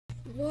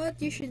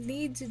what you should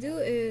need to do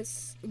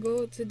is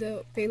go to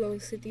the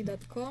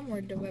paylocity.com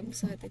or the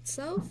website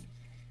itself,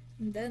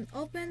 and then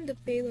open the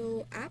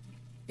Payroll app.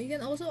 You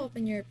can also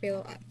open your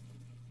Payroll app.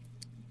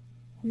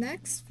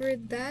 Next, for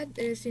that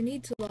is you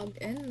need to log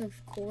in,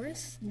 of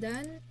course.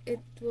 Then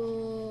it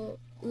will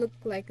look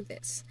like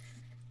this.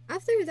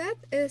 After that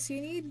is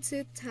you need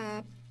to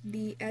tap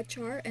the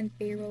HR and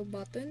payroll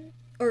button,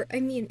 or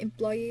I mean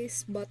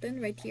employees button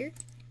right here,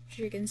 as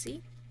you can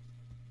see.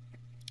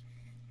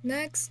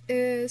 Next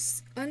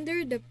is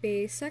under the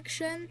pay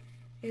section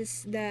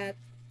is that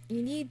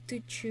you need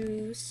to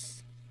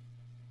choose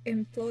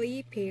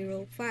employee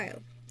payroll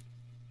file.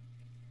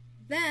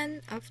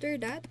 Then after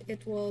that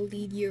it will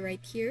lead you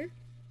right here.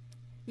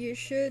 You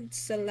should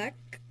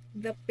select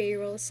the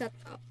payroll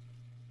setup,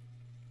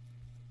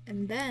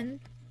 and then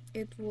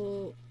it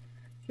will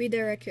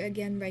redirect you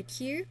again right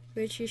here,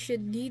 which you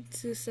should need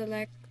to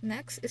select.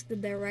 Next is the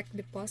direct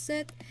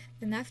deposit,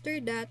 and after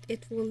that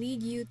it will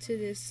lead you to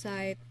this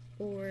site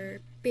or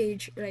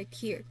page right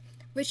here,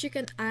 which you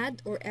can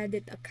add or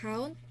edit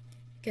account.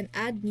 You can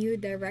add new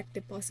direct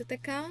deposit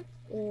account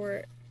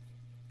or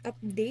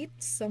update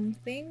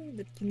something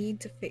that you need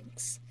to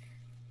fix.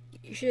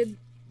 You should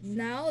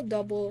now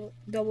double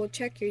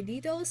check your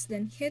details,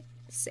 then hit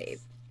save.